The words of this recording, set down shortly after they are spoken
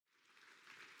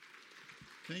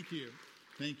Thank you.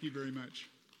 Thank you very much.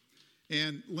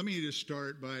 And let me just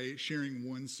start by sharing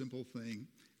one simple thing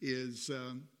is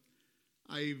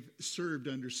I've served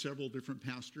under several different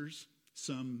pastors,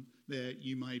 some that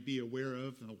you might be aware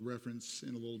of, I'll reference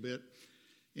in a little bit,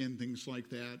 and things like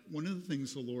that. One of the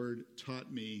things the Lord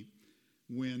taught me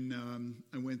when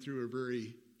I went through a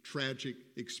very tragic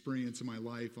experience in my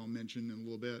life, I'll mention in a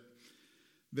little bit,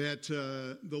 that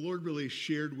the Lord really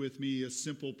shared with me a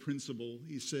simple principle.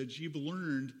 He said, you've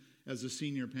learned as a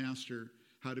senior pastor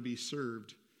how to be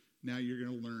served. Now you're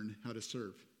going to learn how to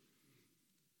serve.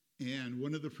 And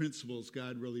one of the principles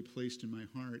God really placed in my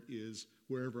heart is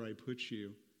wherever I put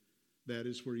you, that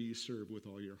is where you serve with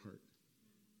all your heart.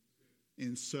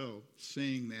 And so,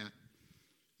 saying that,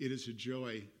 it is a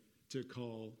joy to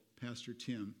call Pastor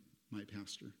Tim my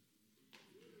pastor.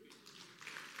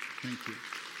 Thank you.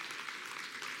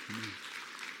 Amen.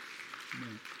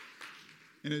 Amen.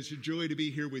 And it's a joy to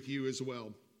be here with you as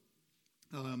well.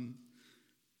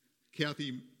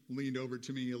 Kathy leaned over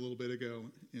to me a little bit ago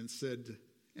and said,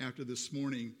 after this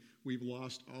morning, we've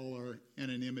lost all our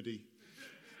anonymity.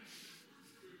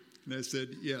 And I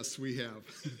said, yes, we have.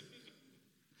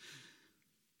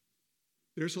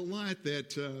 There's a lot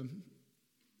that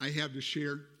I have to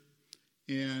share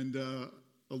and a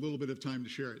little bit of time to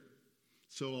share it.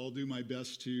 So I'll do my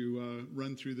best to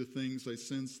run through the things I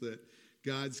sense that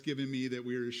God's given me that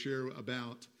we are to share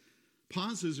about.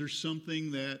 Pauses are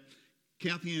something that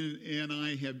Kathy and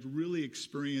I have really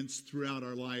experienced throughout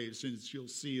our lives, and as you'll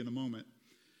see in a moment.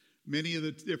 Many of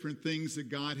the different things that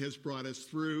God has brought us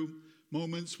through,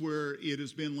 moments where it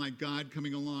has been like God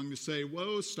coming along to say,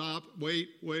 whoa, stop, wait,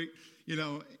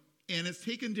 and it's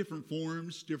taken different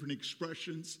forms, different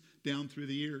expressions down through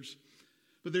the years.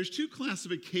 But there's two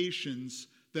classifications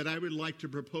that I would like to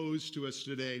propose to us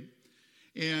today,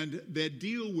 and that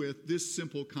deal with this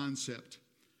simple concept.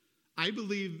 I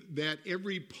believe that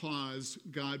every pause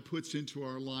God puts into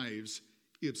our lives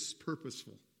is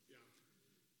purposeful. Yeah.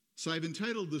 So I've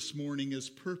entitled this morning as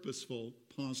Purposeful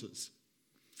Pauses.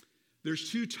 There's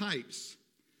two types.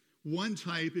 One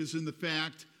type is in the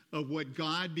fact of what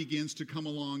God begins to come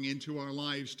along into our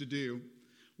lives to do,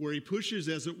 where he pushes,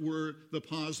 as it were, the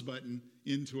pause button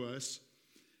into us,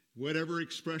 whatever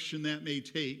expression that may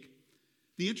take.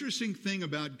 The interesting thing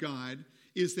about God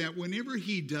is that whenever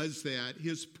he does that,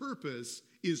 his purpose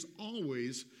is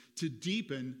always to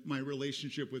deepen my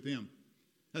relationship with him.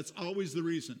 That's always the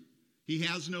reason. He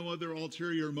has no other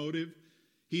ulterior motive.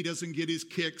 He doesn't get his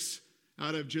kicks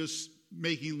out of just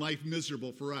making life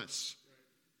miserable for us.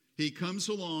 He comes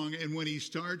along, and when he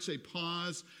starts a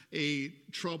pause, a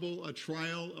trouble, a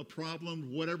trial, a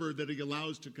problem, whatever that he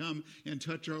allows to come and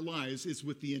touch our lives, is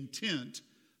with the intent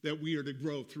that we are to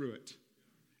grow through it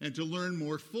and to learn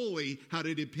more fully how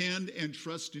to depend and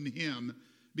trust in him,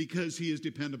 because he is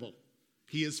dependable,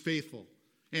 he is faithful,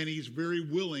 and he's very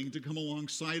willing to come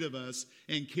alongside of us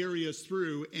and carry us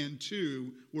through and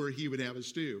to where he would have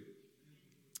us to.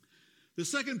 The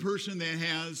second person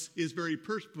that is very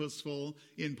purposeful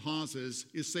in pauses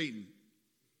is Satan.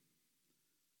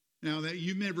 Now, that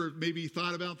you've never maybe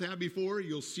thought about that before,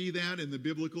 you'll see that in the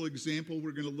biblical example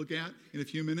we're going to look at in a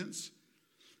few minutes.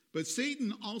 But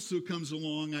Satan also comes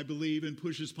along, I believe, and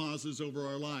pushes pauses over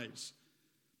our lives.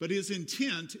 But his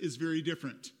intent is very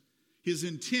different. His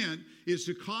intent is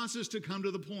to cause us to come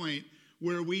to the point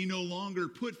where we no longer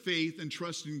put faith and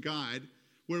trust in God,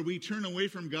 where we turn away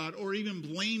from God or even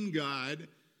blame God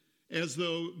as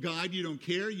though, God, you don't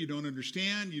care, you don't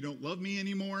understand, you don't love me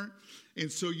anymore.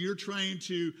 And so you're trying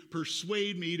to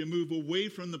persuade me to move away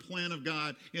from the plan of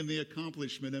God and the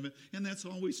accomplishment of it. And that's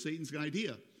always Satan's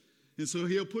idea. And so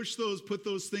he'll put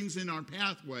those things in our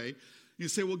pathway. You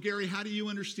say, well, Gary, how do you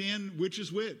understand which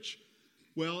is which?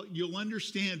 Well, you'll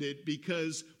understand it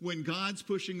because when God's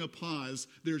pushing a pause,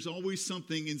 there's always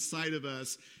something inside of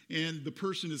us, and the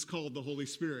person is called the Holy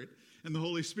Spirit. And the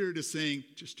Holy Spirit is saying,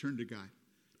 just turn to God.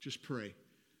 Just pray.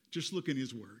 Just look in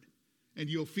his word. And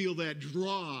you'll feel that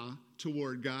draw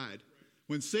toward God.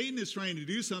 When Satan is trying to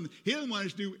do something, he doesn't want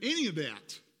us to do any of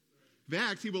that. In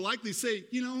fact, he will likely say,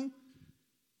 you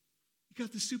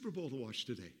got the Super Bowl to watch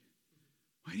today.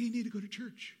 Why do you need to go to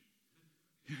church?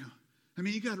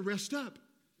 You got to rest up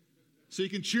so you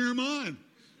can cheer them on.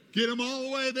 Get them all the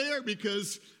way there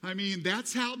because,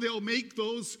 that's how they'll make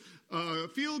those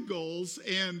field goals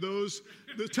and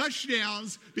the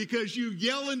touchdowns, because you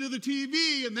yell into the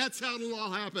TV and that's how it'll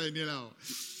all happen,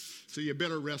 So you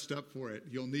better rest up for it.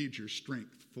 You'll need your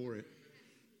strength for it.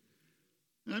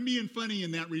 I'm being funny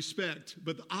in that respect,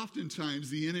 but oftentimes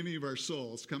the enemy of our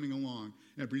soul is coming along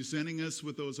and presenting us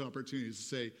with those opportunities to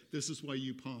say, this is why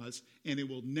you pause, and it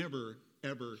will never,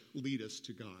 ever lead us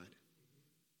to God.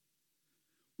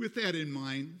 with that in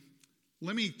mind,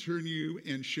 let me turn you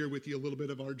and share with you a little bit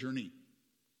of our journey.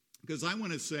 Because I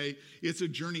want to say it's a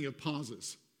journey of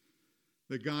pauses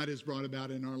that God has brought about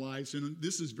in our lives. And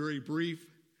this is very brief,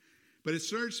 but it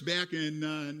starts back in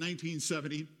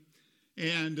 1970.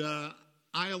 And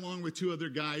I, along with two other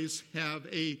guys, have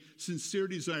a sincere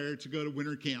desire to go to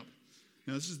winter camp.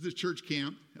 Now, this is the church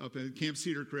camp up at Camp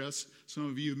Cedar Crest. Some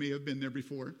of you may have been there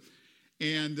before.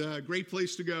 And great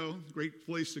place to go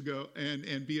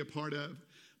and be a part of.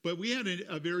 But we had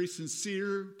a very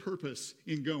sincere purpose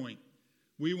in going.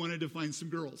 We wanted to find some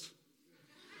girls.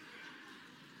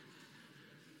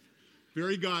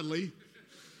 Very godly,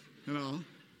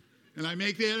 And I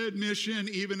make that admission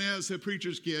even as a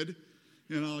preacher's kid,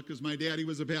 because my daddy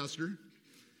was a pastor,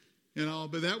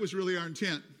 But that was really our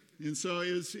intent. And so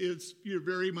it's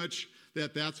very much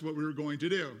that's what we were going to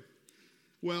do.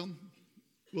 Well,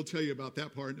 we'll tell you about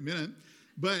that part in a minute.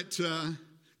 But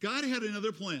God had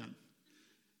another plan.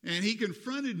 And he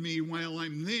confronted me while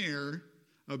I'm there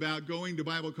about going to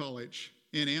Bible college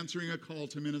and answering a call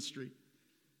to ministry.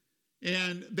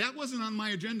 And that wasn't on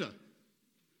my agenda.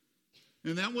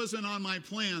 And that wasn't on my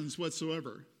plans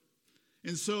whatsoever.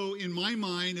 And so in my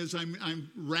mind, as I'm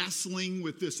wrestling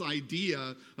with this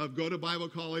idea of go to Bible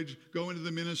college, go into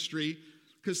the ministry,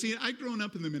 because see, I'd grown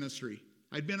up in the ministry.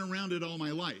 I'd been around it all my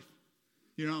life.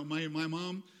 My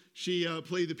mom, she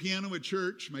played the piano at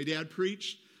church. My dad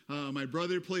preached. My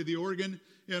brother played the organ.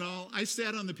 I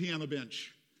sat on the piano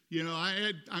bench.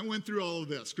 I went through all of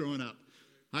this growing up.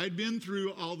 I'd been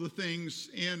through all the things,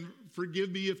 and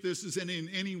forgive me if this is in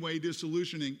any way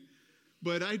disillusioning,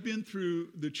 but I'd been through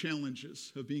the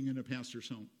challenges of being in a pastor's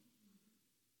home.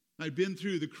 I'd been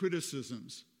through the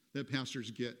criticisms that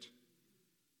pastors get.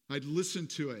 I'd listened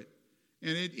to it,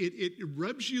 and it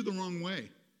rubs you the wrong way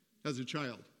as a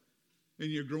child, and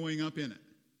you're growing up in it.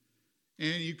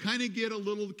 And you kind of get a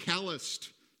little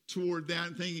calloused toward that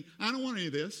and thinking, I don't want any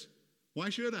of this. Why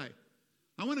should I?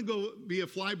 I want to go be a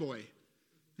flyboy.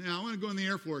 I want to go in the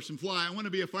Air Force and fly. I want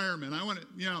to be a fireman. I want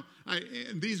to,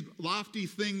 these lofty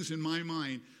things in my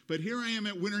mind. But here I am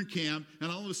at winter camp,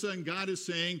 and all of a sudden God is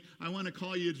saying, I want to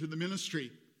call you to the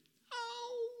ministry.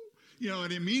 Oh,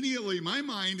 and immediately my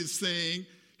mind is saying,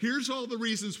 here's all the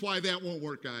reasons why that won't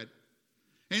work, God.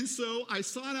 And so I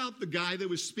sought out the guy that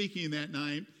was speaking that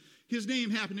night. His name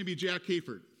happened to be Jack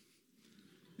Hayford.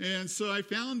 And so I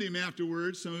found him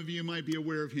afterwards. Some of you might be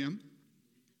aware of him.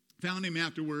 Found him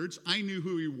afterwards. I knew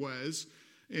who he was,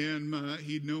 and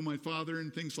he'd know my father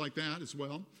and things like that as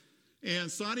well. And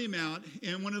sought him out,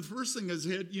 and one of the first things I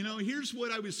said, here's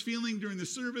what I was feeling during the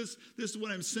service. This is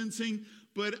what I'm sensing,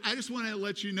 but I just want to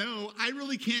let you know, I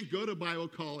really can't go to Bible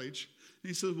college. And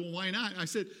he said, well, why not? I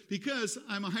said, because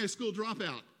I'm a high school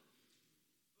dropout.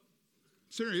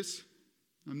 Serious.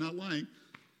 I'm not lying.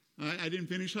 I didn't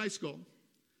finish high school.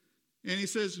 And he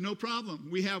says, no problem.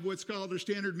 We have what's called our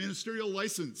standard ministerial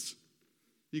license.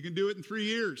 You can do it in 3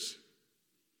 years.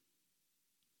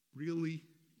 Really?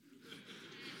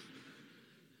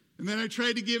 And then I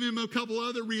tried to give him a couple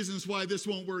other reasons why this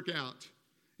won't work out.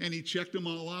 And he checked them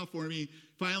all off for me.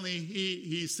 Finally,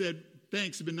 he said,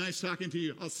 thanks, it's been nice talking to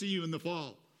you. I'll see you in the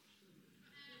fall.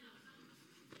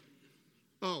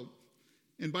 Oh,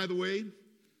 and by the way,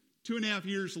 2.5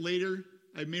 years later,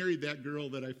 I married that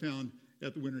girl that I found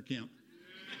at the winter camp.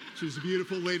 She's a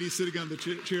beautiful lady sitting on the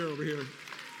chair over here.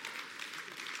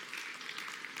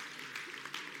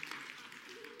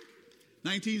 In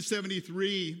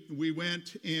 1973, we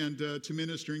went to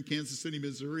minister in Kansas City,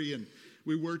 Missouri, and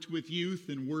we worked with youth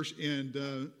and worship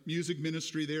and music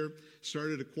ministry there.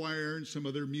 Started a choir and some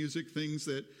other music things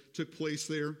that took place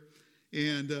there.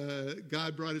 And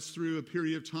God brought us through a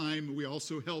period of time. We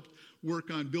also helped work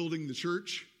on building the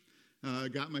church.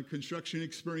 Got my construction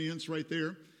experience right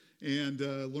there and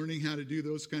learning how to do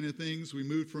those kind of things. We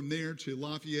moved from there to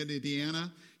Lafayette,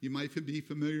 Indiana. You might be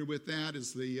familiar with that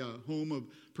as the home of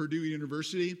Purdue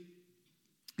University.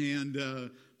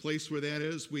 And place where that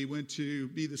is, we went to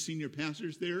be the senior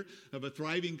pastors there of a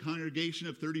thriving congregation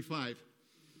of 35.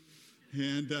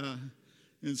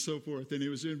 And so forth. And it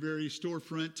was a very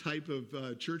storefront type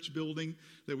of church building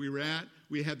that we were at.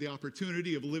 We had the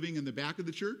opportunity of living in the back of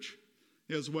the church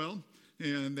as well.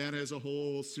 And that has a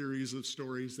whole series of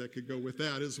stories that could go with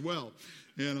that as well,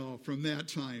 from that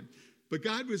time. But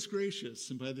God was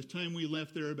gracious. And by the time we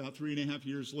left there, about 3.5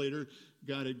 years later,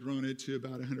 God had grown it to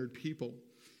about 100 people.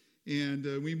 And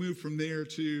we moved from there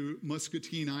to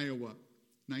Muscatine, Iowa,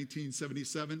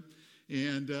 1977.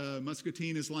 And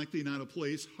Muscatine is likely not a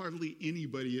place hardly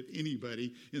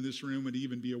anybody in this room would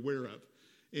even be aware of.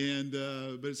 And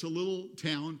but it's a little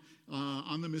town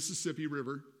on the Mississippi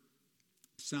River,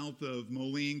 south of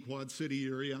Moline, Quad City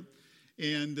area,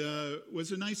 and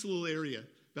was a nice little area,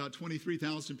 about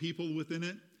 23,000 people within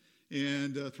it,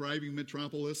 and a thriving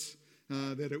metropolis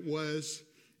that it was.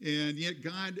 And yet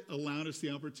God allowed us the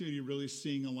opportunity of really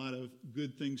seeing a lot of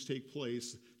good things take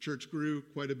place. Church grew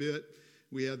quite a bit.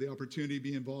 We had the opportunity to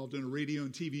be involved in a radio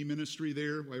and TV ministry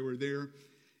there while we were there.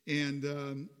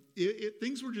 And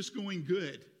things were just going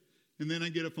good. And then I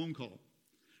get a phone call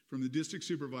from the district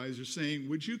supervisor saying,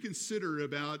 would you consider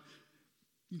about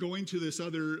going to this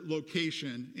other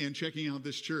location and checking out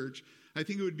this church? I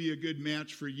think it would be a good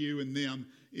match for you and them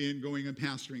in going and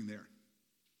pastoring there.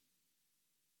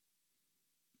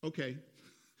 Okay.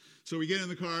 So we get in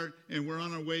the car and we're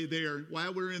on our way there.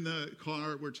 While we're in the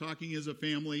car, we're talking as a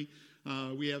family.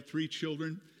 We have 3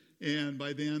 children. And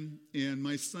by then, and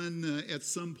my son at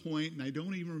some point, and I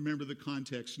don't even remember the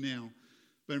context now,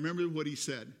 but I remember what he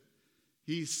said.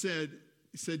 He said,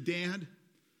 Dad,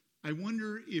 I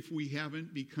wonder if we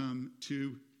haven't become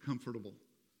too comfortable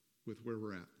with where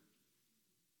we're at.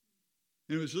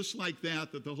 And it was just like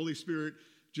that the Holy Spirit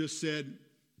just said,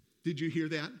 did you hear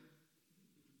that?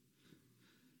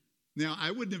 Now,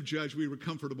 I wouldn't have judged we were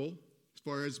comfortable as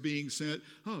far as being said,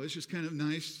 oh, it's just kind of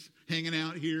nice hanging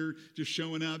out here, just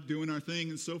showing up, doing our thing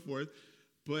and so forth.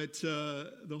 But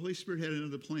the Holy Spirit had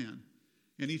another plan.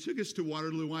 And he took us to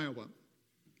Waterloo, Iowa.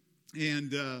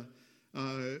 And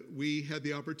we had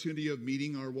the opportunity of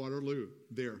meeting our Waterloo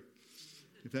there.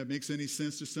 If that makes any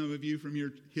sense to some of you from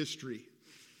your history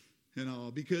and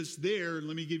all. Because there,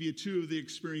 let me give you 2 of the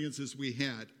experiences we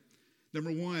had.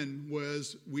 Number 1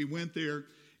 was we went there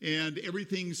and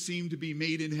everything seemed to be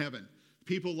made in heaven.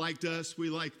 People liked us, we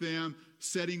liked them,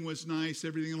 setting was nice,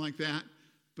 everything like that.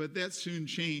 But that soon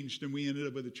changed and we ended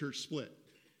up with a church split.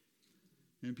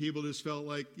 And people just felt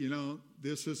like,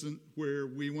 this isn't where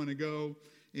we want to go,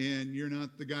 and you're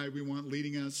not the guy we want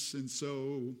leading us, and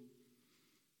so,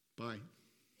 bye.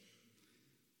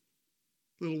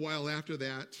 A little while after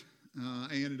that,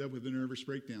 I ended up with a nervous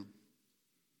breakdown.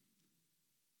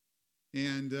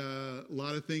 And a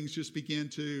lot of things just began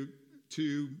to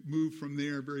move from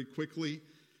there very quickly.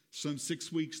 Some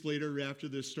 6 weeks later, after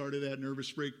the start of that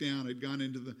nervous breakdown, I'd gone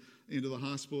into the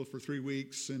hospital for 3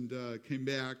 weeks and came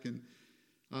back. And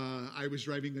I was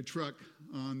driving a truck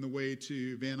on the way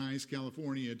to Van Nuys,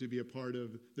 California, to be a part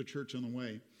of the Church on the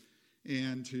Way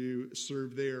and to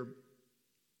serve there.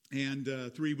 And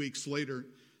 3 weeks later,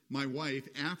 my wife,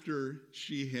 after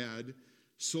she had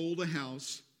sold a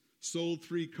house, sold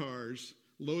 3 cars,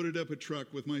 loaded up a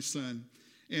truck with my son,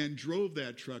 and drove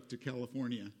that truck to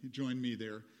California. He joined me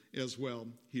there as well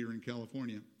here in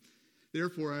California.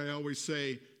 Therefore, I always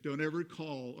say, don't ever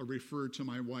call or refer to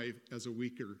my wife as a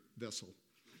weaker vessel.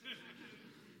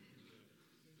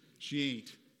 She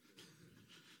ain't.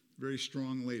 Very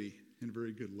strong lady and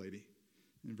very good lady.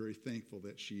 And very thankful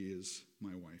that she is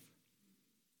my wife.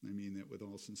 I mean that with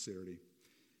all sincerity.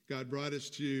 God brought us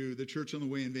to the Church on the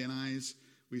Way in Van Nuys.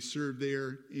 We served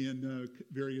there in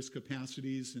various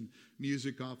capacities and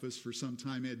music office for some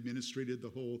time. I administrated the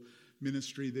whole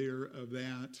ministry there of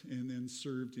that, and then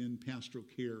served in pastoral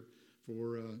care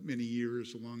for many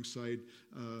years alongside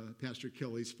Pastor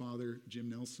Kelly's father, Jim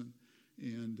Nelson,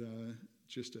 and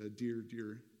just a dear,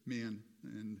 dear man,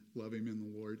 and love him in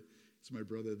the Lord. It's my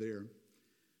brother there.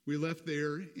 We left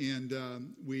there,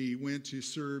 and we went to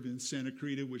serve in Santa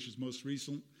Cruz, which is most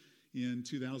recent, in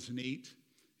 2008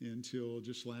 until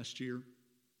just last year,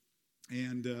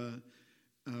 and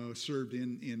served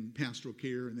in pastoral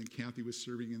care, and then Kathy was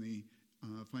serving in the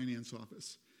finance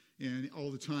office. And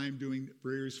all the time doing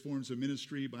various forms of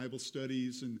ministry, Bible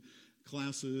studies and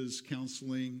classes,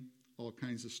 counseling, all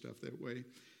kinds of stuff that way.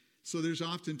 So there's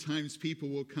oftentimes people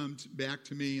will come back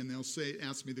to me and they'll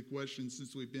ask me the question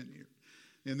since we've been here.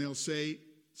 And they'll say,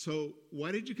 so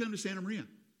why did you come to Santa Maria?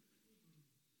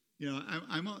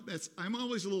 I'm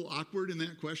always a little awkward in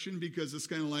that question because it's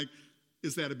kind of like,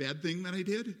 is that a bad thing that I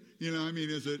did?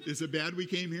 Is it bad we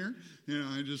came here?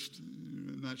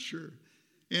 I'm not sure.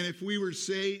 And if we were to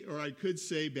say, or I could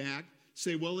say,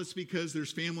 well, it's because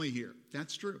there's family here.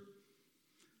 That's true.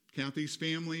 Kathy's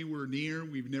family, we're near.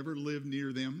 We've never lived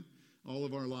near them all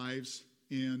of our lives.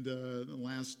 And the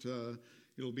last,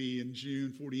 it'll be in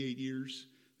June, 48 years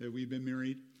that we've been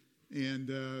married.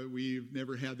 And we've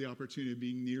never had the opportunity of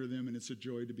being near them, and it's a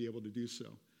joy to be able to do so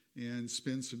and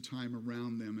spend some time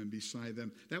around them and beside them.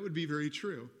 That would be very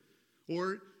true.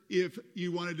 Or if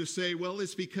you wanted to say, well,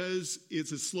 it's because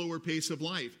it's a slower pace of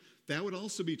life. That would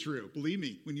also be true. Believe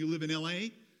me, when you live in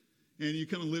L.A. and you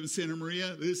come and live in Santa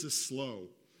Maria, this is slow.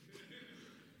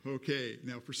 Okay,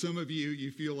 now for some of you,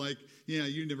 you feel like,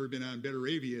 you've never been out in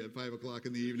Betaravia at 5 o'clock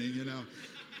in the evening,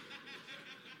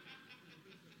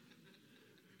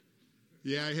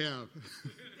 Yeah, I have.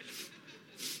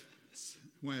 That's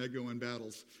why I go in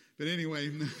battles. But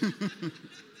anyway.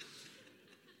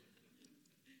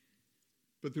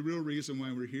 But the real reason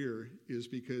why we're here is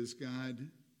because God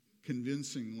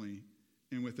convincingly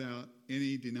and without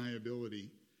any deniability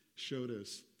showed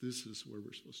us this is where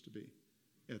we're supposed to be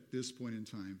at this point in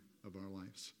time of our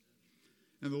lives.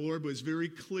 And the Lord was very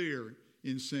clear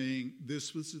in saying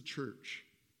this was the church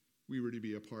we were to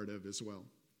be a part of as well.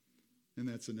 And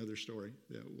that's another story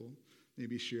that we'll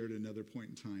maybe share at another point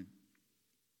in time.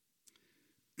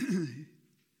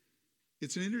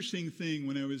 It's an interesting thing.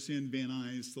 When I was in Van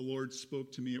Nuys, the Lord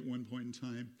spoke to me at one point in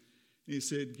time. And he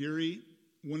said, Gary,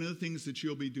 one of the things that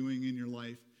you'll be doing in your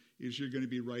life is you're going to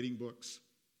be writing books.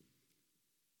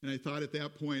 And I thought at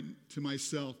that point to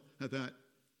myself,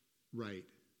 right.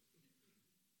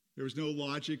 There was no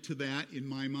logic to that in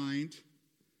my mind.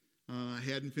 I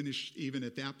hadn't finished even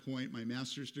at that point my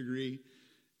master's degree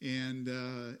and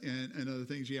other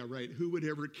things. Yeah, right. Who would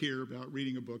ever care about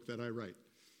reading a book that I write?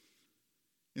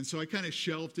 And so I kind of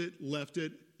shelved it, left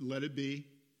it, let it be.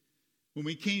 When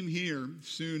we came here,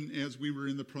 soon as we were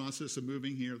in the process of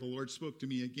moving here, the Lord spoke to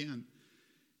me again.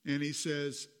 And he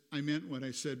says, I meant what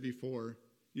I said before.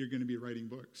 You're going to be writing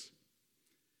books.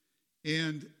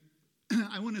 And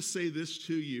I want to say this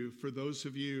to you, for those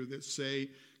of you that say,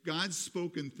 God's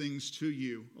spoken things to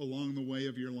you along the way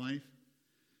of your life.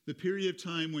 The period of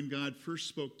time when God first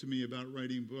spoke to me about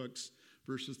writing books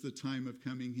versus the time of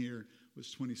coming here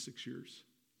was 26 years.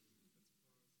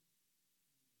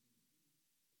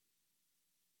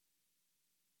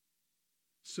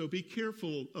 So be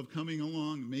careful of coming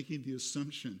along making the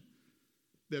assumption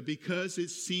that because it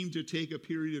seemed to take a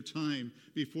period of time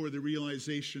before the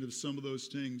realization of some of those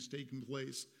things taking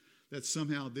place, that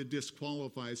somehow that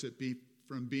disqualifies it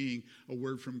from being a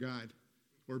word from God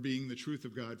or being the truth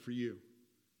of God for you.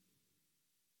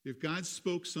 If God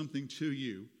spoke something to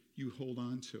you, you hold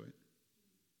on to it.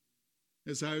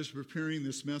 As I was preparing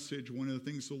this message, one of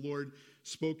the things the Lord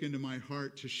spoke into my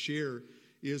heart to share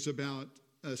is about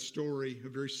a story, a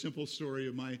very simple story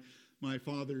of my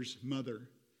father's mother.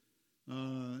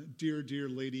 Dear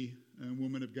lady,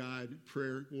 woman of God,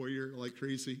 prayer warrior like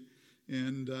crazy.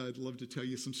 And I'd love to tell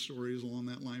you some stories along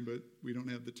that line, but we don't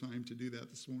have the time to do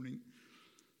that this morning.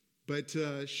 But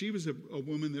she was a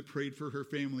woman that prayed for her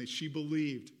family. She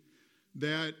believed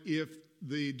that if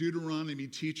the Deuteronomy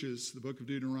teaches, the book of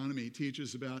Deuteronomy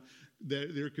teaches about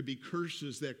that there could be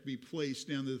curses that could be placed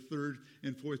down to the third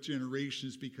and fourth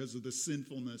generations because of the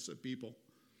sinfulness of people,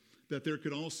 that there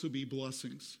could also be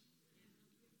blessings.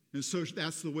 And so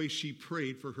that's the way she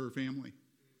prayed for her family.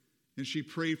 And she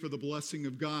prayed for the blessing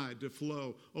of God to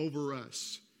flow over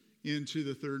us into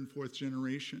the third and fourth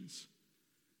generations.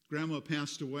 Grandma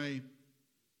passed away,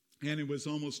 and it was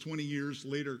almost 20 years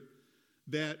later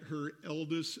that her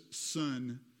eldest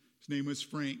son, his name was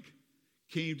Frank,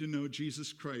 came to know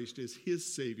Jesus Christ as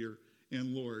his Savior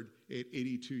and Lord at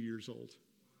 82 years old.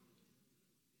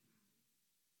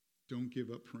 Don't give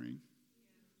up praying.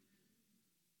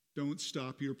 Don't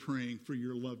stop your praying for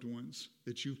your loved ones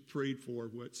that you've prayed for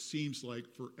what seems like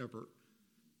forever.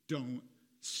 Don't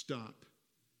stop.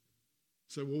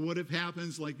 So, well, what if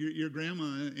happens like your grandma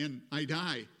and I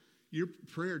die? Your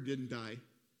prayer didn't die. There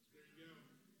you go.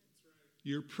 That's right.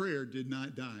 Your prayer did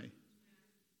not die.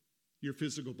 Your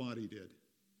physical body did.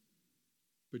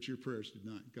 But your prayers did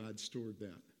not. God stored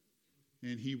that.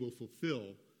 And he will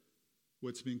fulfill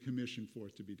what's been commissioned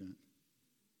forth to be done.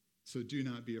 So do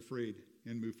not be afraid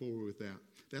and move forward with that.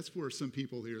 That's for some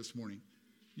people here this morning.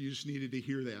 You just needed to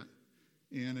hear that.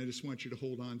 And I just want you to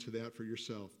hold on to that for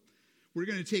yourself. We're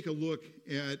going to take a look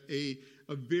at a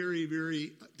very,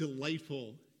 very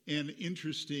delightful and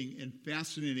interesting and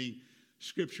fascinating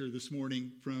scripture this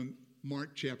morning from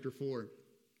Mark chapter 4.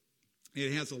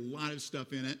 It has a lot of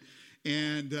stuff in it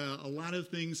and a lot of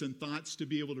things and thoughts to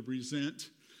be able to present.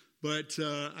 But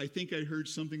I think I heard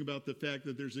something about the fact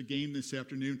that there's a game this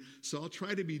afternoon, so I'll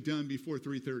try to be done before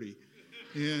 3:30.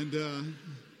 And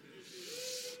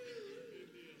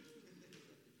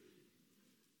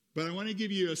but I want to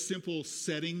give you a simple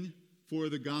setting for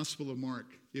the Gospel of Mark,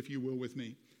 if you will, with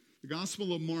me. The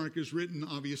Gospel of Mark is written,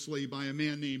 obviously, by a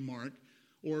man named Mark,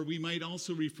 or we might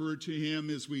also refer to him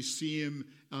as we see him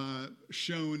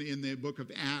shown in the book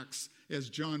of Acts as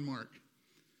John Mark.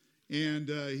 And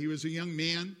he was a young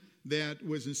man that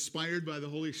was inspired by the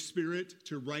Holy Spirit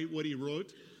to write what he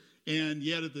wrote. And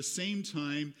yet at the same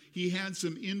time, he had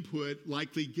some input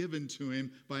likely given to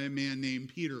him by a man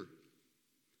named Peter.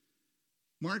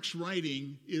 Mark's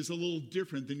writing is a little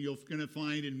different than you're going to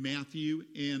find in Matthew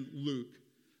and Luke.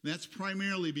 And that's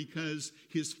primarily because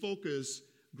his focus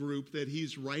group that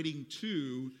he's writing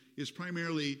to is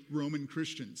primarily Roman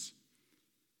Christians.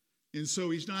 And so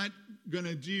he's not going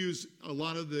to use a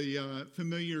lot of the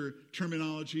familiar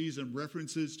terminologies and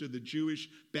references to the Jewish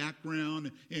background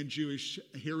and Jewish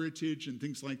heritage and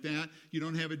things like that. You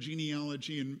don't have a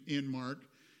genealogy in Mark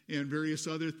and various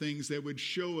other things that would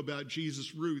show about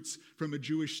Jesus' roots from a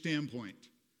Jewish standpoint.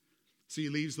 So he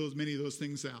leaves many of those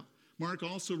things out. Mark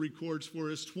also records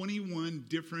for us 21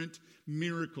 different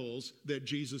miracles that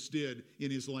Jesus did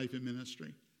in his life and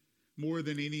ministry, more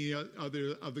than any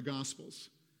other of the Gospels.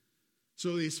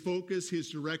 So his focus,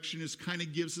 his direction kind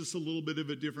of gives us a little bit of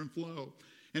a different flow.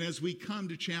 And as we come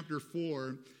to chapter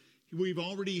 4, we've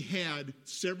already had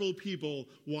several people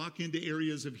walk into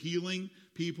areas of healing,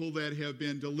 people that have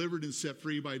been delivered and set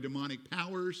free by demonic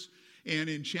powers. And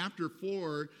in chapter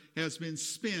 4 has been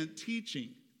spent teaching.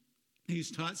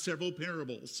 He's taught several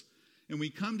parables. And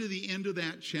we come to the end of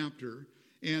that chapter,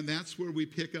 and that's where we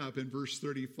pick up in verse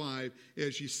 35,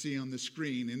 as you see on the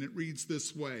screen. And it reads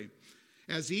this way.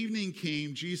 As evening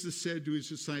came, Jesus said to his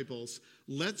disciples,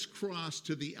 "Let's cross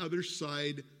to the other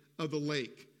side of the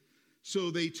lake."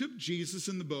 So they took Jesus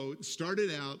in the boat and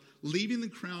started out, leaving the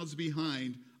crowds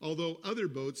behind, although other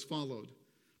boats followed.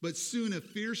 But soon a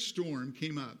fierce storm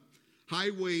came up. High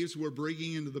waves were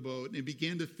breaking into the boat, and it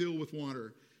began to fill with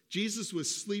water. Jesus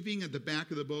was sleeping at the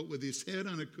back of the boat with his head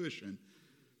on a cushion.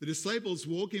 The disciples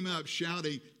woke him up,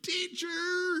 shouting,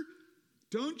 "Teacher,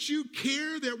 don't you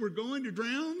care that we're going to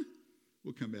drown?"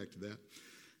 We'll come back to that.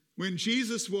 When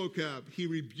Jesus woke up, he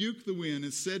rebuked the wind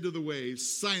and said to the waves,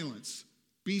 "Silence,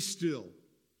 be still."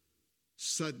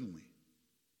 Suddenly,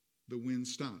 the wind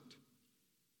stopped,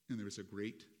 and there was a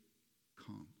great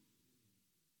calm.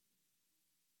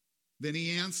 Then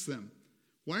he asked them,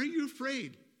 "Why are you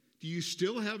afraid? Do you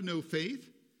still have no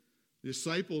faith?" The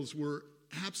disciples were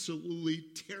absolutely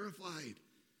terrified.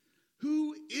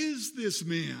 "Who is this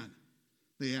man?"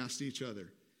 they asked each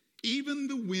other. "Even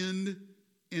the wind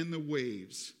and the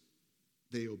waves,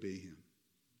 they obey him."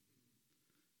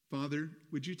 Father,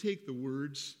 would you take the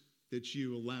words that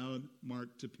you allowed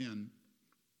Mark to pen,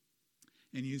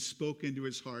 and you spoke into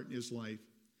his heart and his life,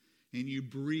 and you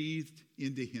breathed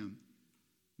into him,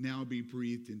 now be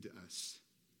breathed into us.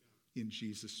 In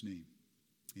Jesus' name,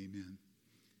 amen.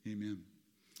 Amen.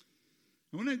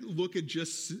 I want to look at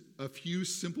just a few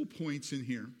simple points in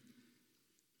here.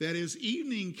 That as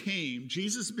evening came,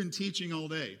 Jesus has been teaching all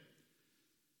day.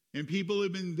 And people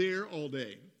have been there all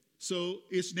day. So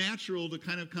it's natural to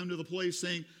kind of come to the place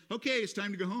saying, okay, it's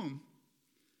time to go home.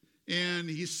 And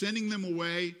he's sending them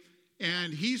away.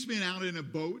 And he's been out in a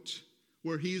boat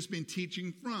where he's been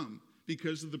teaching from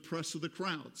because of the press of the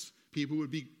crowds. People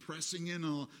would be pressing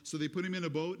in. So they put him in a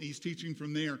boat and he's teaching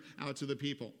from there out to the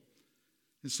people.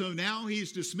 And so now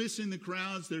he's dismissing the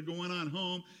crowds. They're going on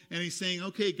home. And he's saying,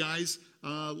 okay, guys,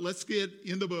 let's get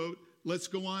in the boat. Let's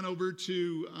go on over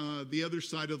to the other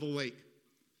side of the lake.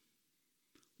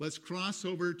 Let's cross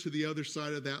over to the other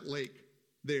side of that lake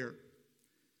there.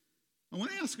 I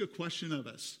want to ask a question of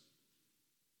us.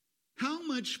 How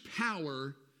much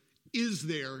power is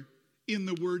there in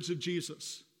the words of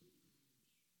Jesus?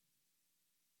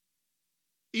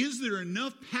 Is there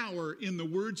enough power in the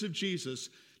words of Jesus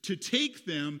to take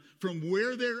them from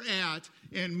where they're at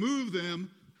and move them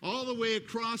all the way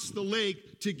across the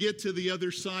lake to get to the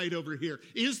other side over here?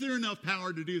 Is there enough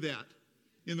power to do that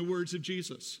in the words of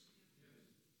Jesus?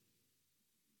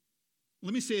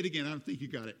 Let me say it again. I don't think you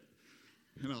got it.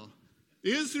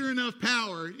 Is there enough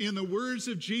power in the words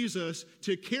of Jesus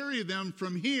to carry them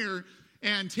from here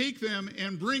and take them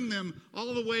and bring them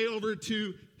all the way over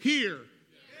to here?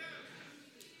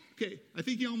 Okay, I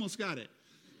think you almost got it.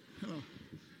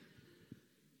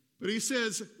 But he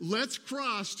says, let's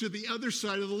cross to the other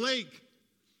side of the lake.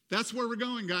 That's where we're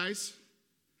going, guys.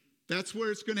 That's where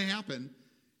it's going to happen.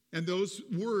 And those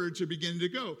words are beginning to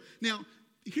go. Now,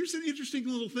 here's an interesting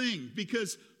little thing,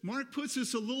 because Mark puts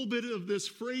us a little bit of this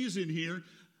phrase in here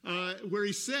where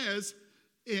he says,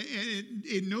 and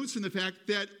it notes in the fact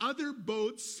that other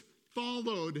boats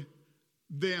followed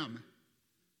them.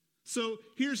 So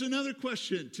here's another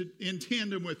question in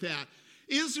tandem with that.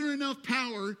 Is there enough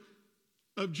power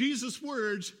of Jesus'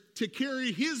 words to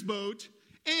carry his boat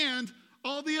and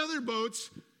all the other boats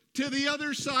to the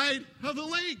other side of the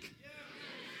lake?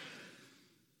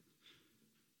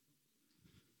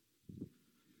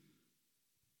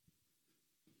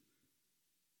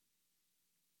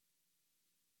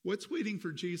 What's waiting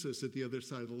for Jesus at the other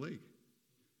side of the lake?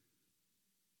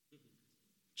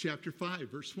 Chapter 5,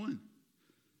 verse 1.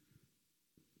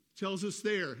 Tells us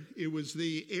there, it was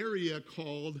the area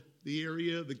called the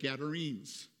area of the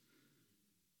Gadarenes.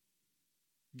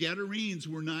 Gadarenes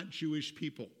were not Jewish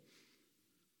people.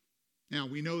 Now,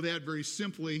 we know that very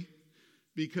simply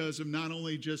because of not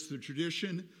only just the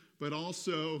tradition, but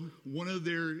also one of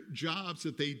their jobs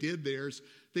that they did there is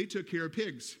they took care of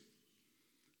pigs.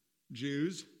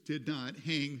 Jews did not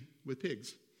hang with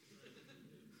pigs.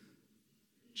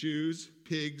 Jews,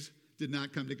 pigs did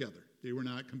not come together. They were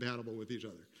not compatible with each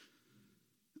other.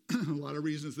 A lot of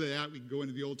reasons for that. We can go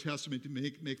into the Old Testament to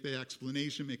make that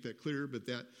explanation, make that clear, but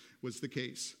that was the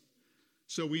case.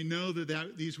 So we know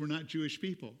that these were not Jewish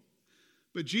people.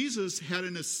 But Jesus had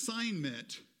an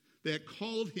assignment that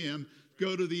called him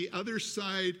go to the other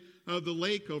side of the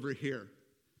lake over here,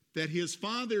 that his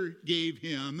father gave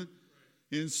him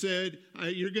and said,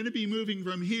 you're going to be moving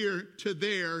from here to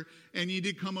there, and you need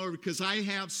to come over because I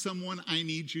have someone I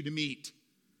need you to meet.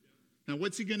 Now,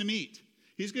 what's he going to meet?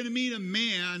 He's going to meet a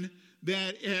man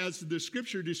that, as the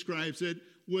scripture describes it,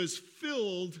 was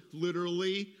filled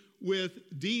literally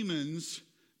with demons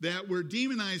that were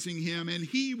demonizing him, and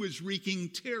he was wreaking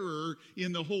terror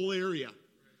in the whole area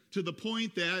to the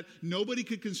point that nobody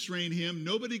could constrain him,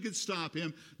 nobody could stop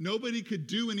him, nobody could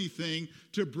do anything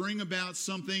to bring about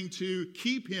something to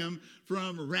keep him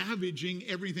from ravaging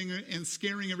everything and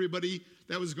scaring everybody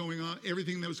that was going on,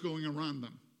 everything that was going around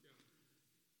them.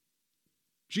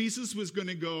 Jesus was going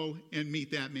to go and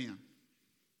meet that man.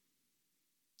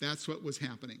 That's what was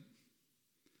happening.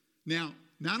 Now,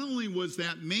 not only was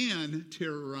that man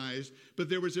terrorized, but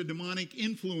there was a demonic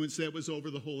influence that was over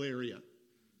the whole area.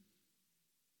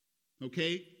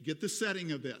 Okay? Get the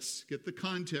setting of this. Get the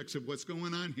context of what's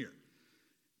going on here.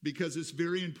 Because it's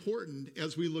very important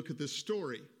as we look at this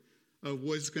story of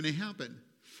what's going to happen.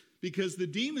 Because the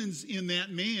demons in that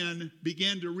man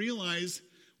began to realize,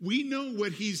 we know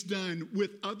what he's done with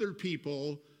other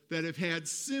people that have had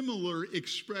similar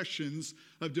expressions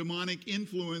of demonic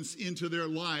influence into their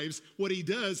lives. What he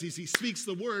does is he speaks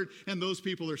the word, and those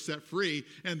people are set free,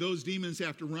 and those demons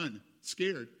have to run,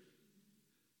 scared.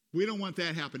 We don't want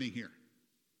that happening here.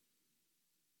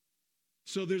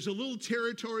 So there's a little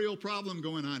territorial problem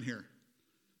going on here.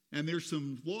 And there's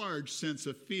some large sense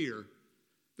of fear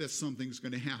that something's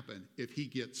going to happen if he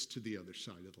gets to the other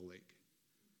side of the lake.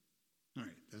 All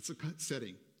right, that's a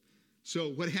setting. So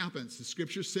what happens? The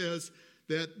scripture says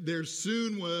that there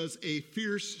soon was a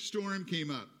fierce storm came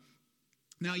up.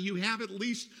 Now you have at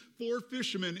least 4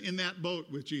 fishermen in that boat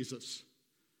with Jesus.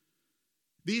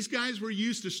 These guys were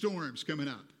used to storms coming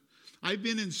up. I've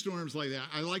been in storms like that.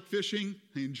 I like fishing.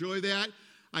 I enjoy that.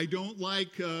 I don't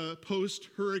like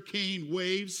post-hurricane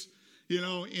waves,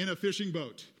 in a fishing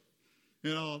boat.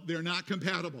 They're not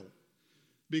compatible.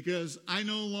 Because I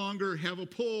no longer have a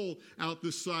pole out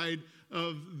the side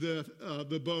of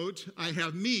the boat. I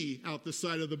have me out the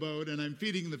side of the boat, and I'm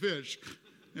feeding the fish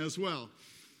as well.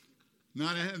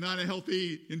 Not a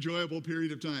healthy, enjoyable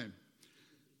period of time.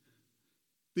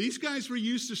 These guys were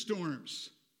used to storms,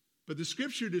 but the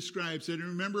scripture describes it. And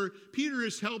remember, Peter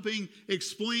is helping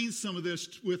explain some of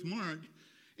this with Mark.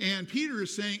 And Peter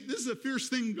is saying, this is a fierce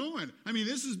thing going. I mean,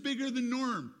 this is bigger than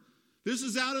norm. This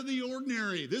is out of the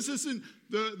ordinary. This isn't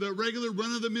the regular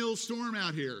run-of-the-mill storm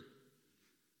out here.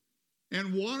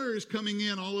 And water is coming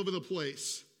in all over the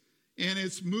place. And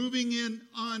it's moving in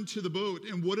onto the boat.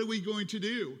 And what are we going to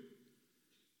do?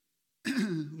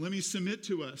 Let me submit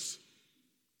to us.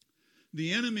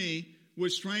 The enemy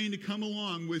was trying to come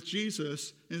along with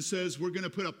Jesus and says, we're going to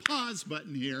put a pause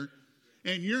button here,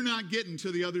 and you're not getting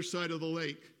to the other side of the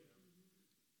lake.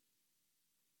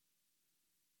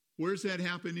 Where's that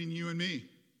happening in you and me?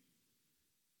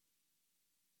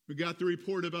 We got the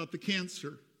report about the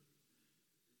cancer.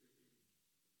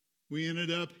 We ended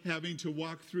up having to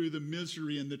walk through the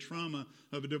misery and the trauma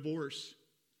of a divorce.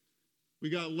 We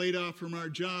got laid off from our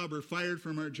job or fired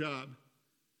from our job.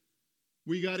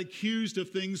 We got accused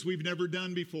of things we've never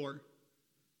done before.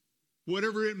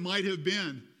 Whatever it might have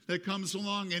been that comes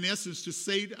along, in essence, to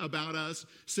say about us,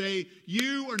 say,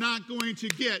 you are not going to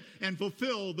get and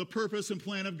fulfill the purpose and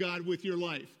plan of God with your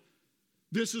life.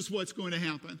 This is what's going to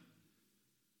happen.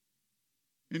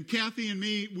 And Kathy and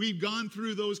me, we've gone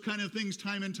through those kind of things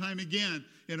time and time again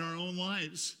in our own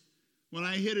lives. When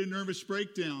I hit a nervous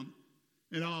breakdown,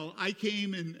 I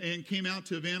came and came out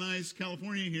to Van Nuys,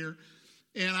 California here,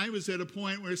 and I was at a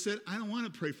point where I said, I don't want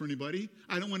to pray for anybody.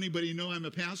 I don't want anybody to know I'm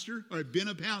a pastor, or I've been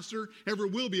a pastor, ever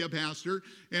will be a pastor,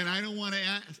 and I don't want to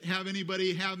have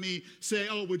anybody have me say,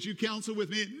 oh, would you counsel with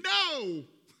me? No!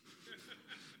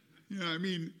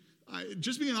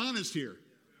 Just being honest here.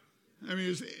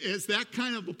 It's that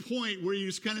kind of a point where you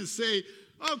just kind of say,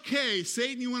 okay,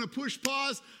 Satan, you want to push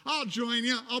pause? I'll join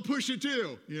you. I'll push it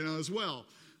too, as well.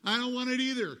 I don't want it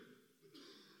either.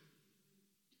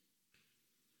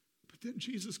 But then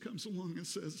Jesus comes along and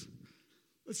says,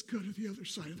 let's go to the other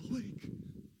side of the lake.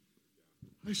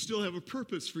 I still have a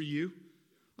purpose for you.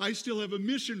 I still have a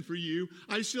mission for you.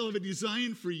 I still have a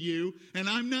design for you, and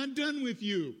I'm not done with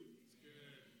you.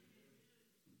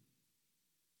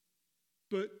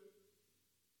 But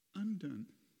I'm done.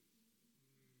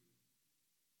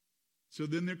 So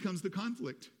then there comes the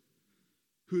conflict.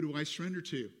 Who do I surrender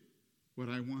to? What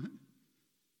I want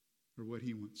or what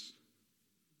he wants?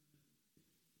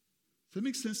 Does that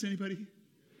make sense to anybody?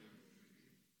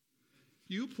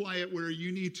 You apply it where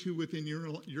you need to within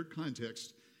your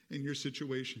context and your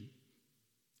situation.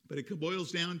 But it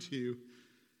boils down to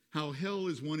how hell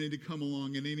is wanting to come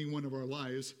along in any one of our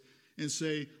lives and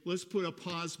say, let's put a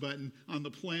pause button on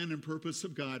the plan and purpose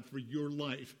of God for your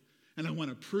life. And I want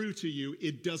to prove to you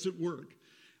it doesn't work.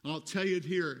 I'll tell you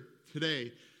here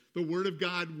today, the Word of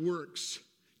God works.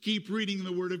 Keep reading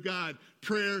the Word of God.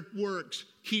 Prayer works.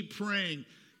 Keep praying.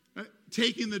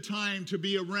 Taking the time to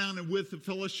be around and with the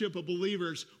fellowship of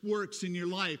believers works in your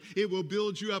life. It will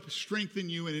build you up, strengthen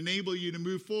you, and enable you to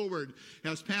move forward.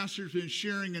 As Pastor's been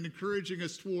sharing and encouraging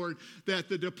us toward that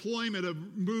the deployment of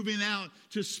moving out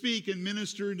to speak and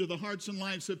minister into the hearts and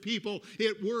lives of people,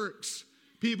 it works.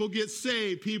 People get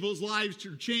saved. People's lives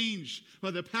are changed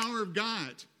by the power of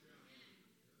God.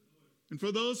 And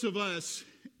for those of us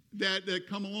that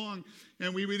come along,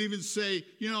 and we would even say,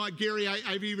 Gary,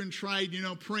 I've even tried,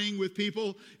 praying with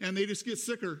people, and they just get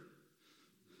sicker.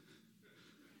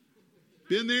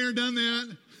 Been there, done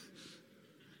that.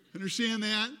 Understand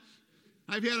that?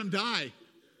 I've had them die.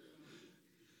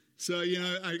 So,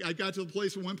 I got to the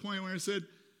place at one point where I said,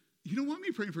 you don't want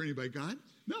me praying for anybody, God.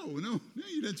 No,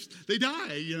 you don't. They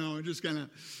die, and just kind of.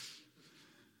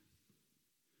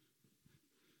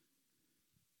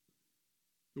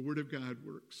 The Word of God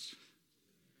works.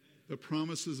 The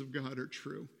promises of God are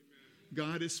true.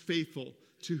 God is faithful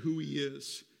to who he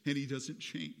is, and he doesn't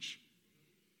change.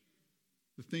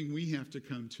 The thing we have to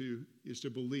come to is to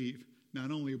believe,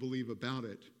 not only believe about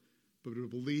it, but to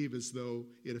believe as though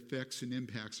it affects and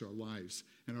impacts our lives,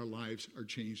 and our lives are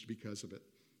changed because of it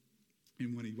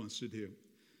and what he wants to do.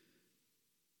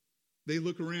 They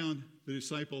look around, the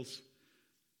disciples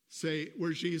say,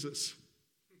 where's Jesus?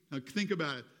 Now think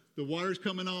about it. The water's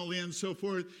coming all in, so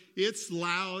forth. It's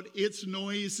loud. It's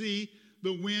noisy.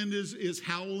 The wind is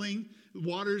howling. The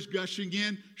water's gushing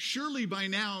in. Surely by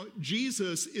now,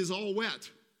 Jesus is all wet.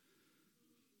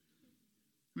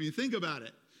 I mean, think about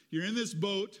it. You're in this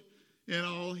boat, and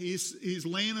all he's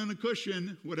laying on a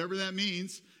cushion, whatever that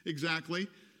means exactly,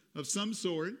 of some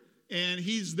sort, and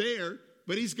he's there,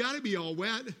 but he's got to be all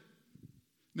wet.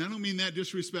 And I don't mean that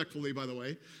disrespectfully, by the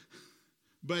way,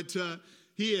 but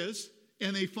he is.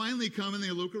 And they finally come and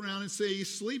they look around and say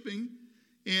he's sleeping.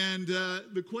 And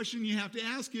the question you have to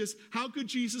ask is, how could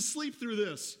Jesus sleep through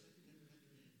this?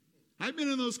 I've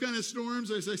been in those kind of storms,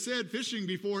 as I said, fishing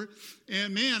before.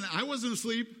 And man, I wasn't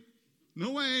asleep. No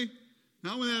way.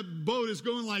 Not when that boat is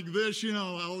going like this,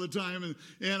 all the time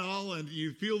and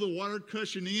you feel the water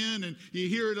gushing in and you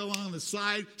hear it along the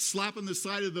side, slapping the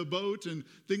side of the boat and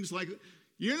things like that.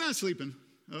 You're not sleeping.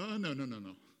 Oh, no.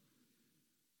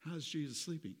 How's Jesus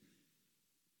sleeping?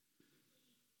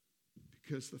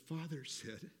 Because the Father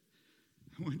said,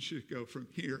 I want you to go from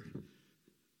here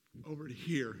over to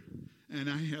here. And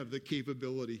I have the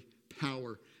capability,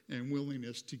 power, and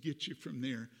willingness to get you from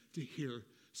there to here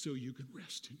so you can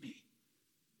rest in me.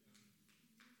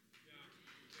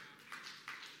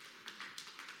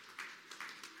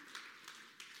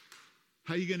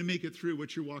 How are you going to make it through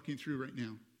what you're walking through right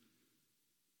now?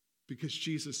 Because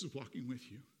Jesus is walking with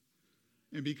you.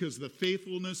 And because of the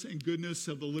faithfulness and goodness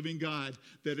of the living God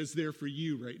that is there for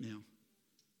you right now.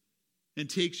 And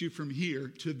takes you from here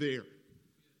to there.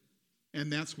 And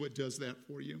that's what does that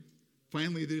for you.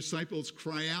 Finally, the disciples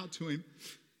cry out to him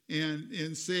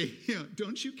and say,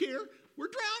 don't you care? We're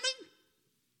drowning.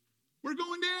 We're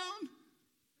going down.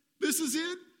 This is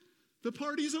it. The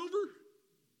party's over.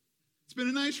 It's been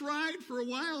a nice ride for a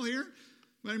while here.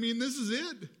 But this is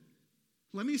it.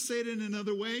 Let me say it in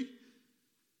another way.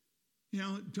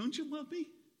 Don't you love me,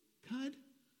 God?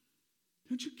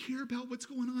 Don't you care about what's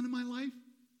going on in my life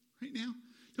right now?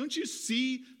 Don't you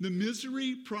see the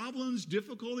misery, problems,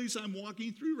 difficulties I'm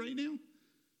walking through right now?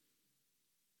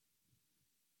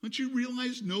 Don't you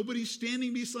realize nobody's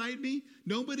standing beside me?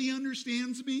 Nobody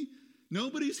understands me?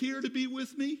 Nobody's here to be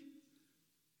with me?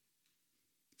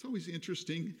 It's always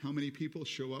interesting how many people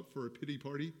show up for a pity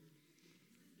party.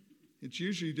 It's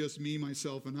usually just me,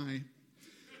 myself, and I.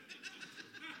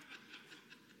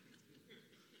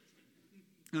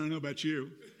 I don't know about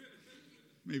you.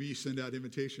 Maybe you send out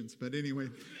invitations, but anyway.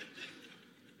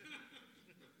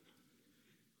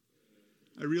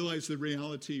 I realized the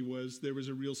reality was there was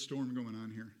a real storm going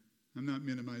on here. I'm not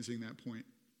minimizing that point.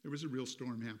 There was a real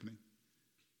storm happening.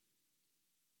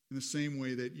 In the same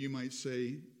way that you might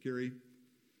say, Gary,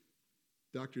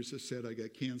 doctors have said I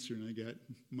got cancer and I got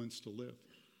months to live.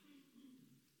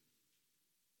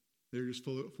 They're just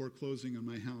foreclosing on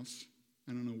my house.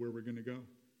 I don't know where we're going to go.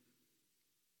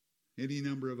 Any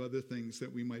number of other things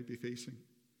that we might be facing.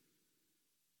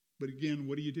 But again,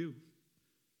 what do?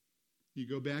 You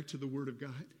go back to the Word of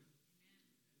God.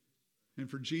 And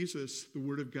for Jesus, the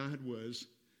Word of God was,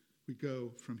 we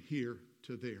go from here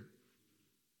to there.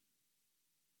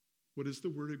 What is the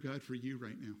Word of God for you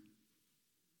right now?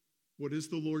 What has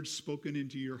the Lord spoken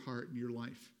into your heart and your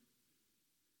life?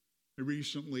 I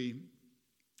recently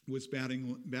was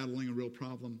battling a real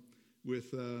problem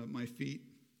with my feet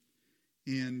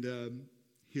and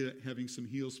having some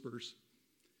heel spurs.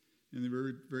 And they're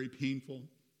very, very painful.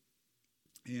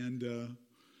 And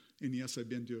yes, I've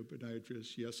been to a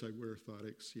podiatrist. Yes, I wear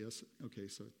orthotics. Yes. Okay,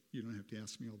 so you don't have to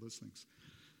ask me all those things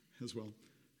as well.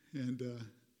 And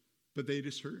but they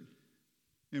just hurt.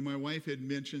 And my wife had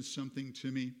mentioned something to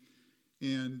me,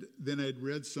 and then I'd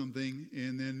read something,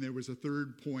 and then there was a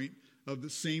third point of the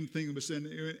same thing that was said,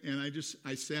 and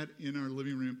I sat in our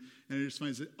living room, and I just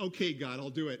finally said, okay, God, I'll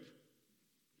do it.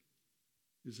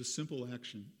 It was a simple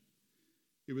action.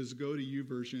 It was go to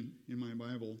YouVersion in my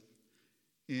Bible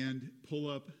and pull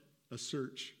up a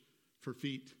search for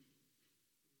feet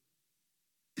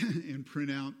and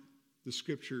print out the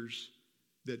scriptures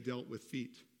that dealt with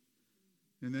feet.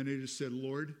 And then I just said,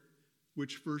 Lord,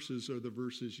 which verses are the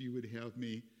verses you would have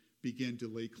me begin to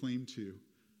lay claim to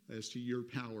as to your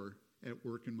power at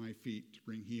work in my feet to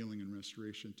bring healing and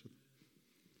restoration to them?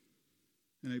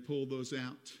 And I pulled those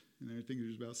out, and I think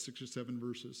there's about 6 or 7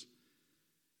 verses.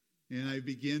 And I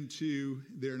begin to,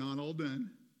 they're not all done,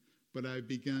 but I've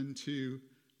begun to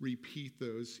repeat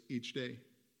those each day.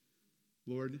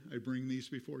 Lord, I bring these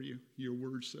before you. Your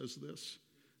word says this.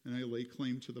 And I lay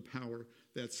claim to the power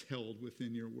that's held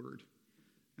within your word.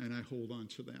 And I hold on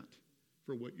to that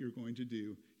for what you're going to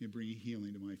do in bringing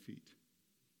healing to my feet.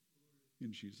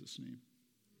 In Jesus' name.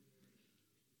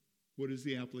 What is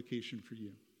the application for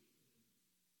you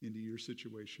into your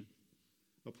situation?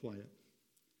 Apply it.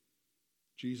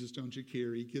 Jesus, don't you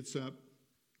care? He gets up.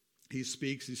 He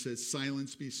speaks. He says,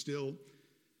 silence, be still.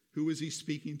 Who was he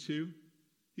speaking to?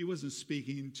 He wasn't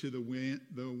speaking to the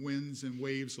winds and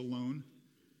waves alone.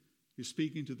 He's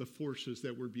speaking to the forces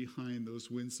that were behind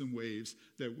those winds and waves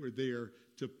that were there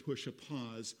to push a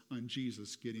pause on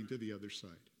Jesus getting to the other side.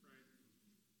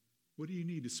 What do you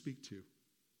need to speak to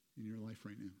in your life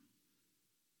right now?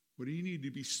 What do you need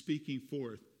to be speaking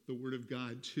forth the word of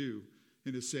God to?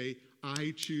 And to say,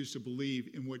 I choose to believe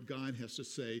in what God has to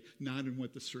say, not in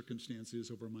what the circumstance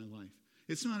is over my life.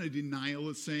 It's not a denial.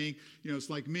 It's saying, it's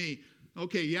like me.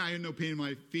 Okay, yeah, I have no pain in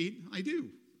my feet. I do.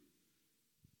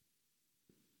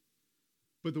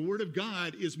 But the word of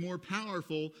God is more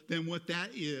powerful than what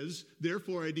that is.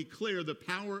 Therefore, I declare the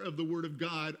power of the word of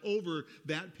God over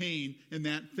that pain and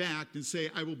that fact and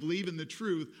say, I will believe in the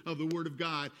truth of the word of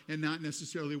God and not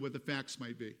necessarily what the facts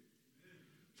might be.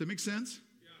 Does that make sense?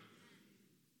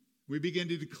 We begin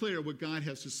to declare what God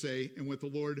has to say and what the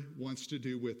Lord wants to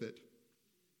do with it.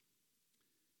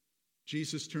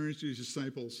 Jesus turns to his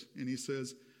disciples and he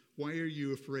says, why are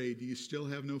you afraid? Do you still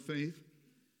have no faith?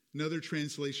 Another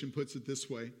translation puts it this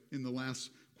way in the last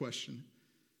question.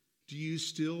 Do you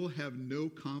still have no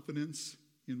confidence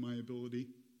in my ability?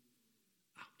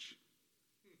 Ouch.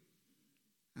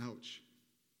 Ouch.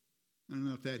 I don't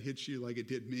know if that hits you like it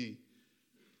did me.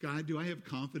 God, do I have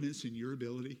confidence in your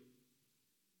ability?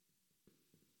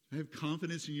 I have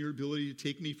confidence in your ability to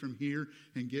take me from here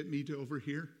and get me to over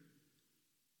here.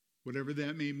 Whatever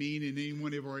that may mean in any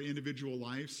one of our individual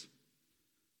lives.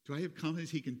 Do I have confidence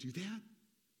he can do that?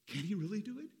 Can he really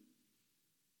do it?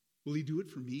 Will he do it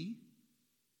for me?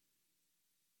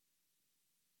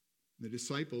 The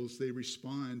disciples, they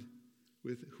respond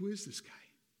with, who is this guy?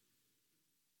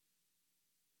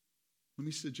 Let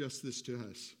me suggest this to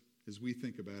us as we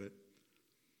think about it.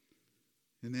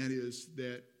 And that is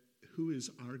that who is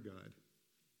our God?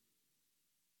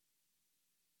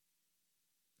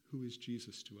 Who is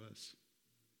Jesus to us?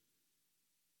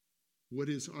 What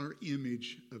is our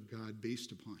image of God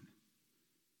based upon?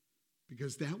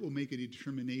 Because that will make a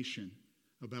determination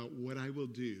about what I will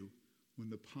do when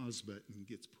the pause button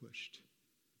gets pushed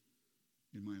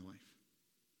in my life.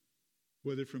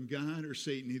 Whether from God or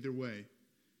Satan, either way,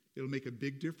 it'll make a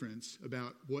big difference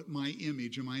about what my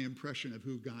image and my impression of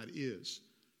who God is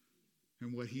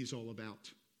and what he's all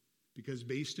about. Because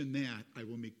based on that, I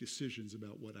will make decisions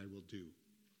about what I will do.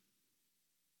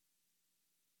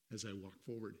 as I walk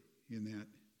forward in that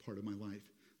part of my life.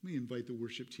 Let me invite the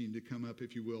worship team to come up,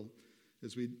 if you will,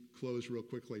 as we close real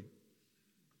quickly.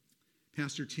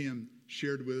 Pastor Tim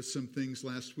shared with us some things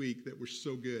last week that were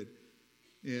so good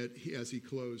as he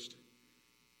closed.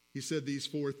 He said these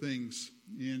 4 things,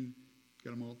 and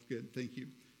got them all good, thank you.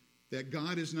 That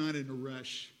God is not in a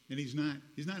rush, and He's not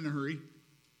in a hurry.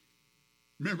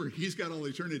 Remember, He's got all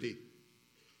eternity.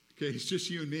 Okay, it's just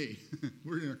you and me.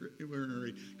 We're in a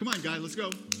hurry. Come on, guy, let's go.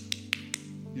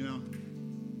 You know,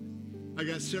 I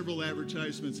got several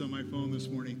advertisements on my phone this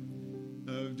morning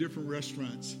of different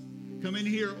restaurants. Come in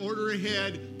here, order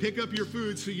ahead, pick up your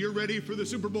food so you're ready for the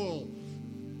Super Bowl.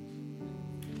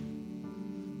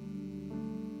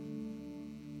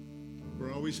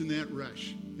 We're always in that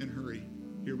rush and hurry.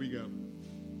 Here we go.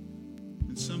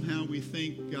 And somehow we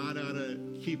think God ought to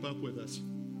keep up with us.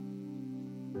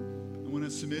 I want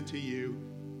to submit to you,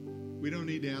 we don't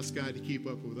need to ask God to keep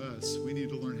up with us. We need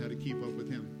to learn how to keep up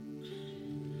with Him.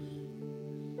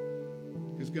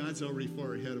 Because God's already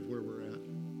far ahead of where we're at.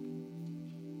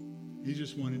 He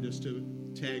just wanted us to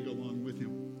tag along with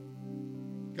Him.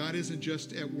 God isn't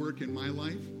just at work in my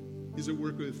life. He's at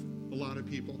work with a lot of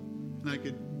people. And I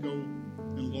could go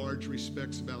in large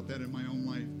respects about that in my own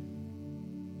life.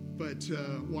 But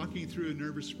walking through a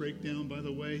nervous breakdown, by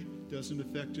the way, doesn't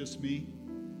affect just me.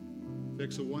 It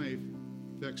affects a wife.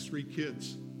 It affects 3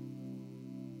 kids.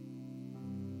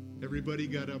 Everybody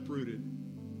got uprooted.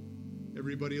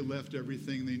 Everybody left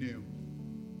everything they knew.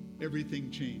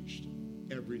 Everything changed.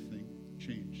 Everything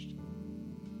changed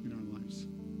in our lives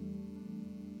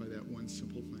by that one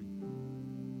simple thing.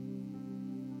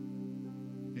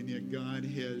 And yet God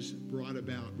has brought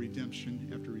about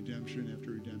redemption after redemption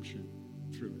after redemption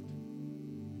through it.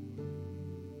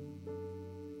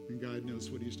 And God knows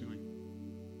what He's doing.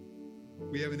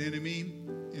 We have an enemy,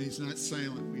 and he's not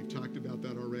silent. We've talked about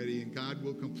that already. And God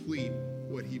will complete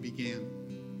what He began.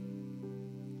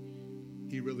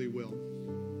 He really will.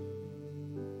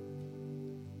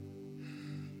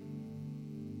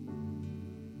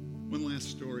 One last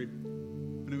story.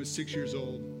 When I was 6 years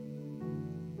old,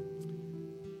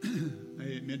 I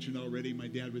had mentioned already my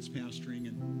dad was pastoring,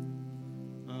 and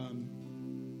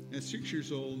at 6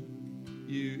 years old,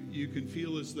 you can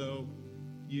feel as though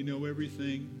you know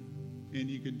everything and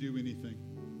you can do anything.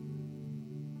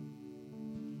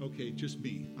 Okay, just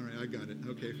me. All right, I got it.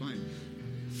 Okay, fine.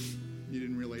 You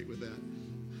didn't relate with that.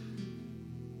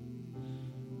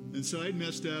 And so I'd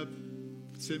messed up,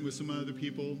 sitting with some other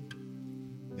people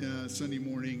Sunday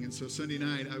morning, and so Sunday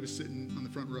night I was sitting on the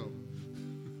front row.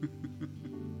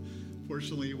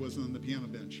 Fortunately, it wasn't on the piano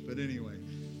bench, but anyway.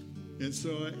 And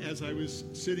so as I was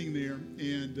sitting there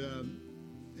and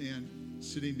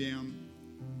sitting down,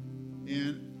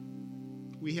 and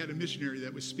we had a missionary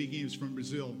that was speaking. He was from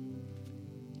Brazil,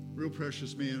 real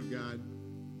precious man of God.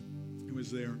 He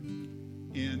was there,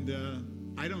 and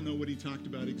I don't know what he talked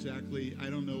about exactly. I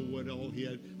don't know what all he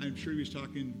had. I'm sure he was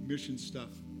talking mission stuff,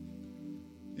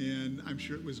 and I'm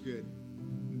sure it was good,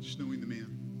 just knowing the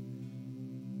man.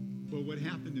 But what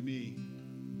happened to me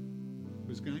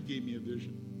was God gave me a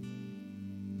vision.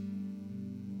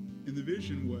 And the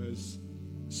vision was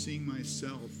seeing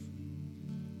myself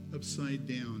upside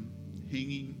down,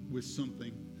 hanging with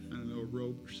something, I don't know, a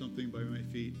rope or something by my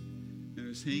feet. And I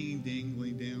was hanging,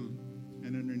 dangling down,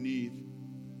 and underneath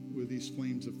were these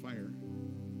flames of fire,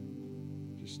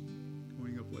 just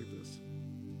going up like this.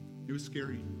 It was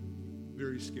scary,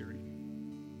 very scary.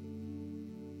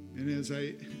 And as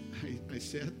I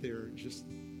sat there just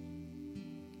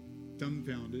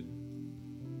dumbfounded,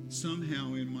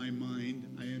 somehow in my mind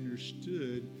I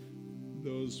understood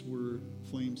those were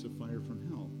flames of fire from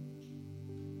hell.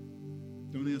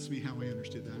 Don't ask me how I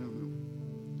understood that. I don't know.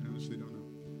 I honestly don't know.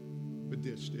 But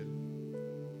Ditch did.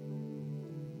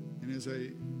 And as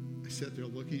I sat there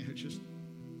looking at it, just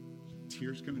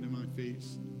tears coming to my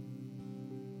face.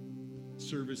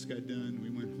 Service got done. We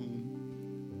went home.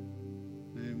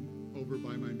 I am over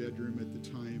by my bedroom at the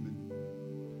time, and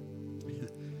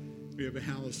we have a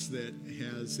house that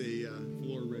has a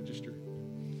floor register.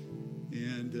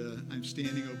 And I'm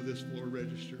standing over this floor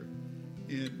register,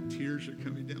 and tears are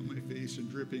coming down my face and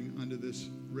dripping onto this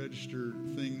register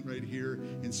thing right here,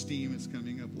 and steam is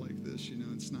coming up like this,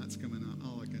 and snot's coming out,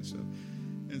 all that kind of stuff,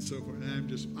 and so forth. And I'm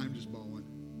just bawling.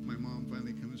 My mom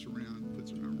finally comes around,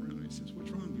 puts her arm around me, and says,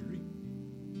 "What's wrong, Gary?"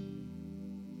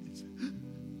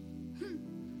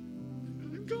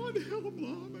 I'm going to hell,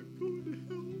 Mom. I'm going to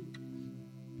hell.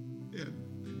 And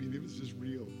I mean, it was as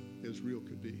real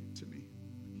could be to me.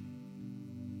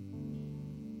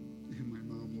 And my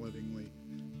mom lovingly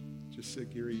just said,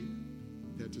 "Gary,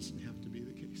 that doesn't have to be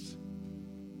the case,"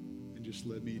 and just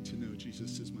led me to know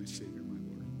Jesus is my Savior, my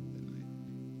Lord, that night.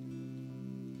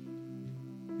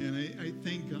 And I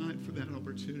thank God for that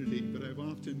opportunity, but I've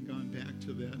often gone back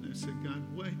to that and I said, God,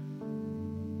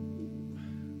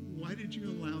 why did you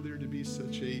allow there to be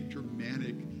such a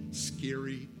dramatic,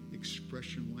 scary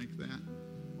expression like that,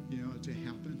 to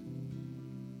happen?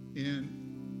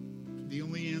 And the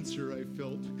only answer I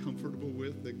felt comfortable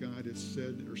with that God has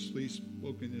said or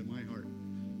spoken into my heart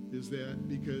is that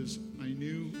because I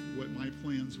knew what my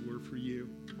plans were for you,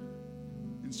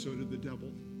 and so did the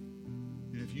devil.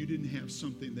 And if you didn't have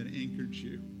something that anchored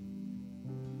you,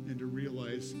 and to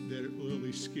realize that it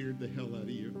literally scared the hell out of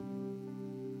you,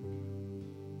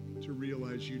 to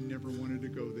realize you never wanted to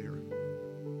go there,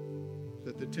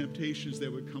 that the temptations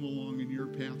that would come along in your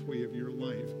pathway of your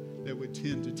life that would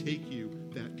tend to take you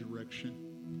that direction,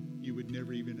 you would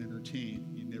never even entertain,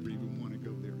 you'd never even want to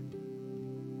go there,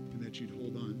 and that you'd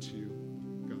hold on to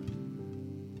God.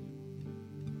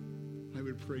 I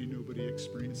would pray nobody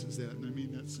experiences that, and I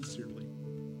mean that sincerely,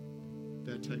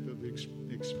 that type of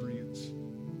experience,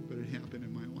 but it happened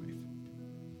in my life.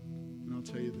 And I'll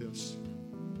tell you this,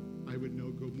 I would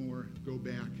go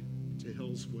back to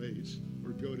hell's ways,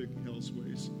 or go to hell's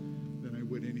ways, than I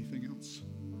would anything else.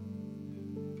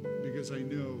 Because I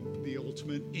know the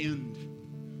ultimate end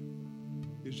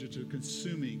is just a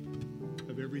consuming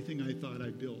of everything I thought I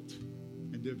built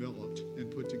and developed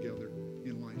and put together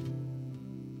in life.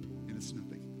 And it's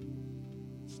nothing.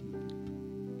 It's nothing.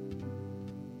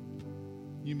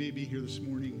 You may be here this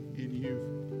morning and you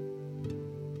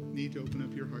need to open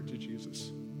up your heart to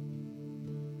Jesus.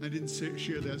 I didn't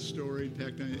share that story. In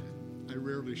fact, I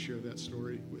rarely share that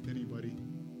story with anybody.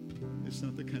 It's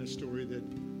not the kind of story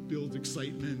that builds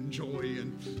excitement and joy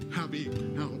and happy,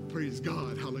 praise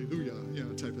God, hallelujah,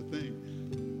 type of thing.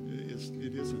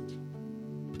 It isn't.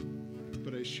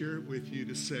 But I share it with you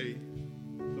to say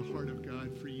the heart of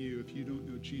God for you, if you don't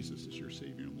know Jesus as your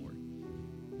Savior and Lord,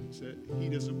 is that He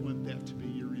doesn't want that to be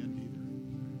your end either.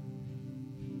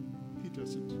 He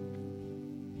doesn't.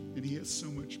 And He has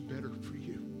so much better for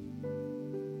you.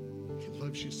 He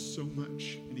loves you so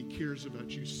much, and He cares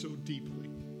about you so deeply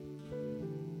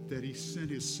that He sent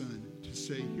His Son to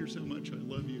say, here's how much I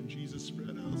love you. And Jesus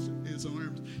spread out His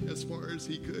arms as far as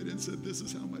He could and said, this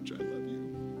is how much I love you.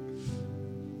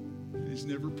 And He's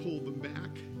never pulled them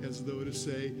back as though to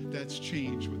say, that's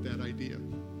changed with that idea.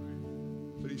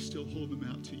 But He's still holding them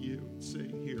out to you and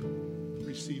saying, here,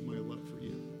 receive my love for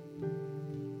you.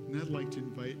 And I'd like to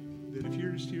invite that if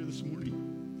you're just here this morning,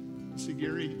 say,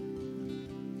 Gary,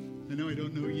 I know I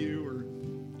don't know you, or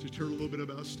just heard a little bit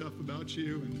about stuff about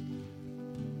you, and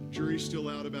jury's still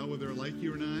out about whether I like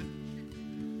you or not.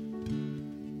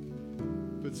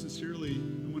 But sincerely,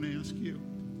 I want to ask you.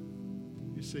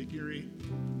 You say, Gary,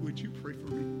 would you pray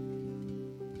for me?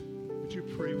 Would you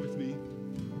pray with me?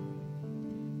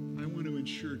 I want to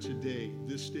ensure today,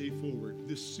 this day forward,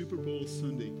 this Super Bowl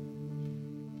Sunday,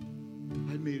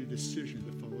 I made a decision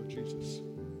to follow Jesus.